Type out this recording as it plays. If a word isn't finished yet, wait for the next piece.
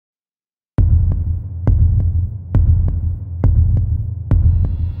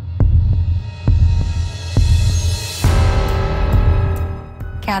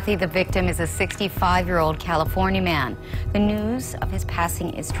Kathy, the victim is a 65-year-old California man. The news of his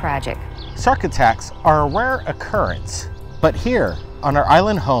passing is tragic. Shark attacks are a rare occurrence, but here on our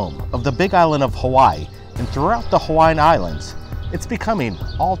island home of the Big Island of Hawaii and throughout the Hawaiian Islands, it's becoming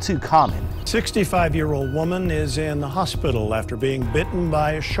all too common. 65-year-old woman is in the hospital after being bitten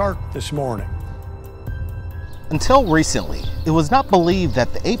by a shark this morning. Until recently, it was not believed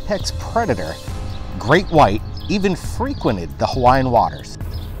that the apex predator, great white, even frequented the Hawaiian waters.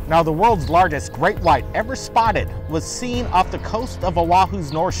 Now, the world's largest great white ever spotted was seen off the coast of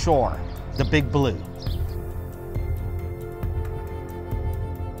Oahu's North Shore, the Big Blue.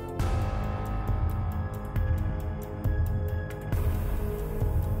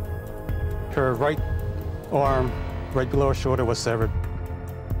 Her right arm, right below her shoulder, was severed.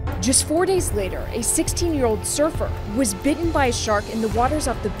 Just 4 days later, a 16-year-old surfer was bitten by a shark in the waters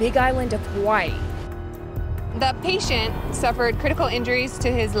off the Big Island of Hawaii. The patient suffered critical injuries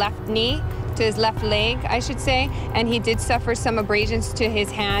to his left knee, to his left leg, I should say, and he did suffer some abrasions to his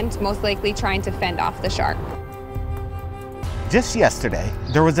hand, most likely trying to fend off the shark. Just yesterday,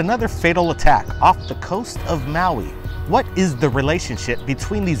 there was another fatal attack off the coast of Maui. What is the relationship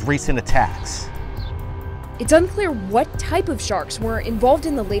between these recent attacks? It's unclear what type of sharks were involved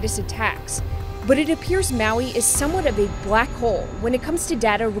in the latest attacks, but it appears Maui is somewhat of a black hole when it comes to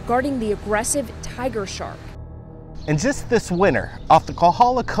data regarding the aggressive tiger shark. And just this winter, off the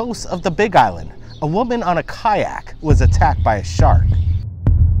Kohala coast of the Big Island, a woman on a kayak was attacked by a shark.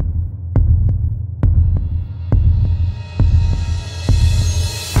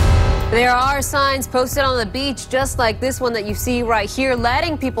 There are signs posted on the beach just like this one that you see right here,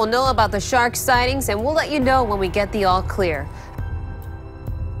 letting people know about the shark sightings, and we'll let you know when we get the all clear.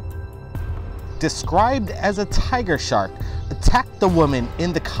 Described as a tiger shark, attacked the woman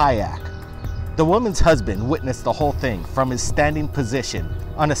in the kayak. The woman's husband witnessed the whole thing from his standing position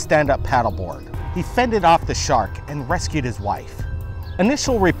on a stand-up paddleboard. He fended off the shark and rescued his wife.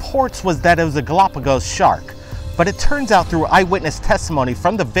 Initial reports was that it was a Galapagos shark, but it turns out through eyewitness testimony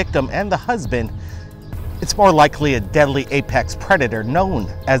from the victim and the husband, it's more likely a deadly apex predator known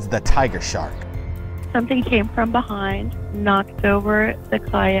as the tiger shark. Something came from behind, knocked over the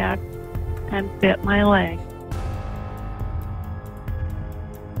kayak, and bit my leg.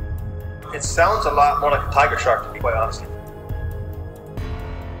 It sounds a lot more like a tiger shark, to be quite honest.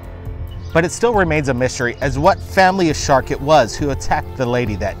 But it still remains a mystery as what family of shark it was who attacked the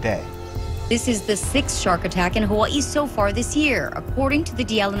lady that day. This is the 6th shark attack in Hawaii so far this year, according to the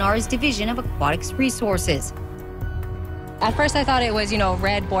DLNR's Division of Aquatics Resources. At first I thought it was,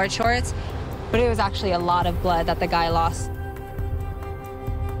 red board shorts, but it was actually a lot of blood that the guy lost.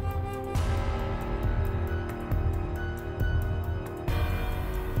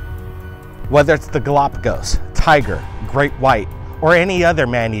 Whether it's the Galapagos, tiger, great white, or any other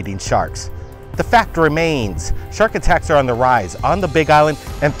man-eating sharks, the fact remains, shark attacks are on the rise on the Big Island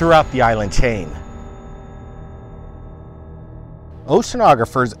and throughout the island chain.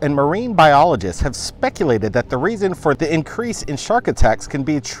 Oceanographers and marine biologists have speculated that the reason for the increase in shark attacks can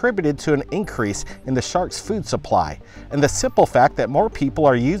be attributed to an increase in the shark's food supply and the simple fact that more people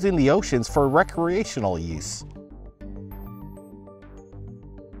are using the oceans for recreational use.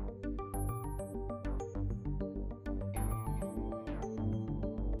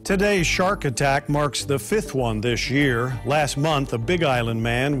 Today's shark attack marks the 5th one this year. Last month, a Big Island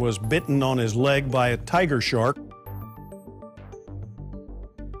man was bitten on his leg by a tiger shark.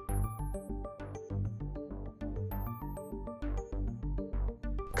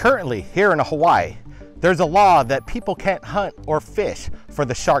 Currently, here in Hawaii, there's a law that people can't hunt or fish for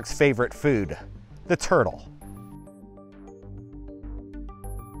the shark's favorite food, the turtle.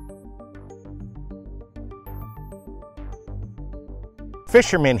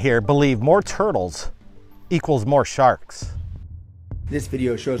 Fishermen here believe more turtles equals more sharks. This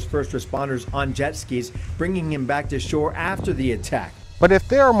video shows first responders on jet skis bringing him back to shore after the attack. But if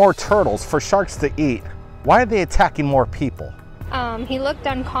there are more turtles for sharks to eat, why are they attacking more people? He looked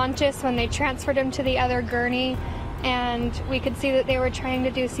unconscious when they transferred him to the other gurney, and we could see that they were trying to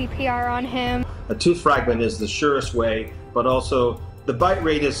do CPR on him. A tooth fragment is the surest way, but also the bite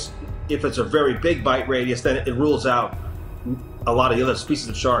radius, if it's a very big bite radius, then it rules out a lot of the other species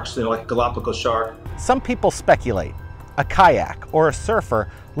of sharks, like Galapagos shark. Some people speculate a kayak or a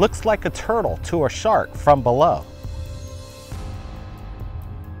surfer looks like a turtle to a shark from below.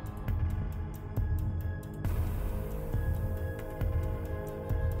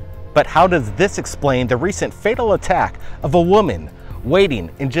 But how does this explain the recent fatal attack of a woman wading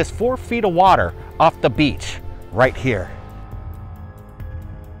in just 4 feet of water off the beach right here?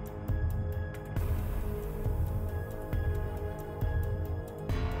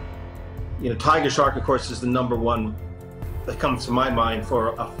 Tiger shark, of course, is the number one that comes to my mind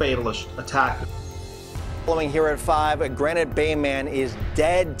for a fatal attack. Following here at 5, a Granite Bay man is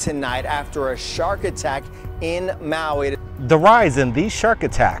dead tonight after a shark attack in Maui. The rise in these shark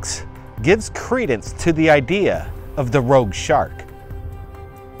attacks gives credence to the idea of the rogue shark.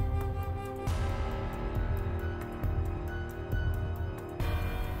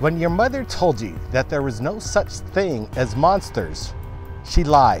 When your mother told you that there was no such thing as monsters, she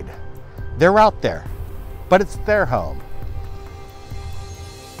lied. They're out there, but it's their home.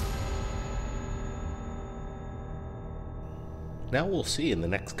 Now we'll see in the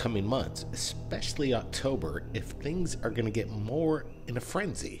next coming months, especially October, if things are going to get more in a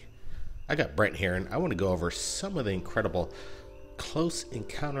frenzy. I got Brent here, and I want to go over some of the incredible close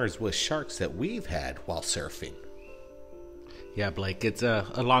encounters with sharks that we've had while surfing. Yeah, Blake, it's a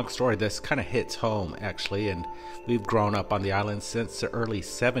long story. This kind of hits home, actually, and we've grown up on the island since the early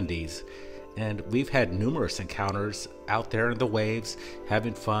 70s, and we've had numerous encounters out there in the waves,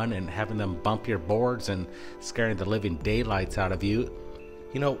 having fun and having them bump your boards and scaring the living daylights out of you.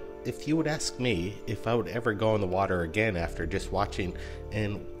 If you would ask me if I would ever go in the water again after just watching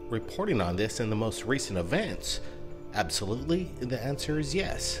and reporting on this in the most recent events, absolutely, the answer is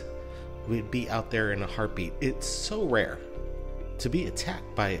yes. We'd be out there in a heartbeat. It's so rare to be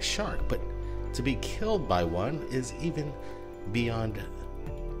attacked by a shark, but to be killed by one is even beyond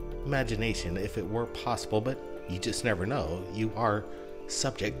imagination if it were possible, but you just never know. You are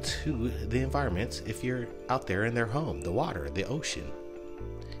subject to the environments if you're out there in their home, the water, the ocean.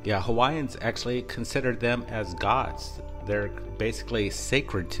 Yeah, Hawaiians actually consider them as gods. They're basically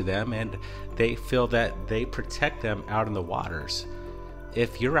sacred to them, and they feel that they protect them out in the waters.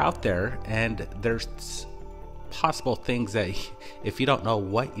 If you're out there and there's possible things that if you don't know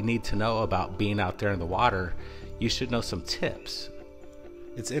what you need to know about being out there in the water, you should know some tips.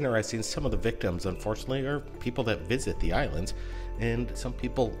 It's interesting, some of the victims, unfortunately, are people that visit the islands, and some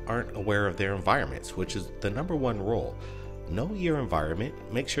people aren't aware of their environments, which is the number one rule. Know your environment,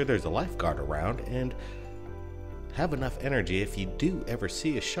 make sure there's a lifeguard around, and have enough energy if you do ever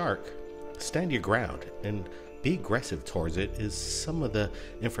see a shark. Stand your ground and be aggressive towards it is some of the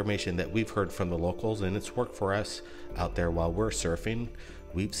information that we've heard from the locals, and it's worked for us out there while we're surfing.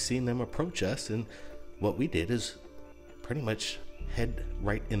 We've seen them approach us, and what we did is pretty much head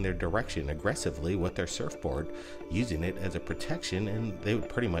right in their direction aggressively with their surfboard, using it as a protection, and they would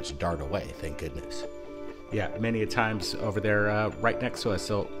pretty much dart away, thank goodness. Yeah, many a times over there right next to us,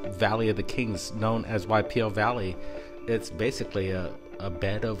 so Valley of the Kings, known as Waipio Valley, it's basically a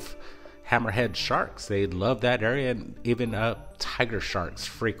bed of hammerhead sharks. They love that area, and even tiger sharks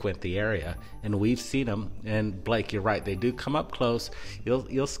frequent the area, and we've seen them. And Blake, you're right, they do come up close.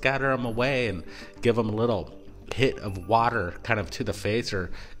 You'll scatter them away and give them a little hit of water kind of to the face,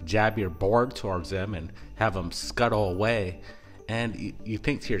 or jab your board towards them and have them scuttle away. And you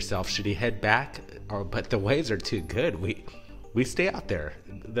think to yourself, should he head back? But the waves are too good. We stay out there.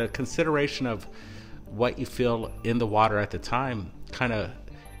 The consideration of what you feel in the water at the time kind of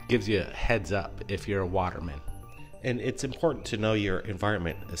gives you a heads up if you're a waterman. And it's important to know your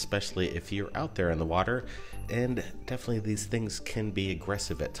environment, especially if you're out there in the water. And definitely these things can be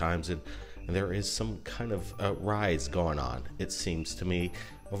aggressive at times, and there is some kind of a rise going on. It seems to me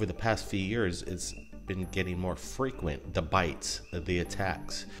over the past few years it's been getting more frequent, the bites, the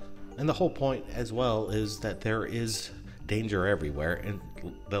attacks. And the whole point as well is that there is danger everywhere, and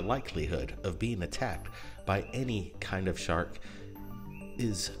the likelihood of being attacked by any kind of shark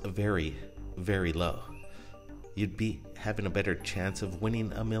is very, very low. You'd be having a better chance of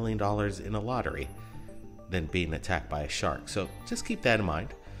winning $1 million in a lottery than being attacked by a shark. So just keep that in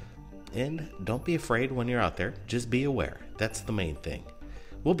mind. And don't be afraid when you're out there. Just be aware. That's the main thing.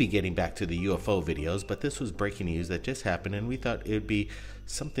 We'll be getting back to the UFO videos, but this was breaking news that just happened, and we thought it would be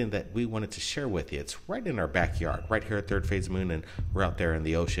something that we wanted to share with you. It's right in our backyard, right here at Third Phase Moon, and we're out there in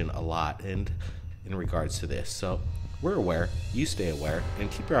the ocean a lot and in regards to this. So we're aware, you stay aware, and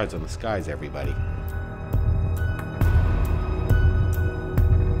keep your eyes on the skies, everybody.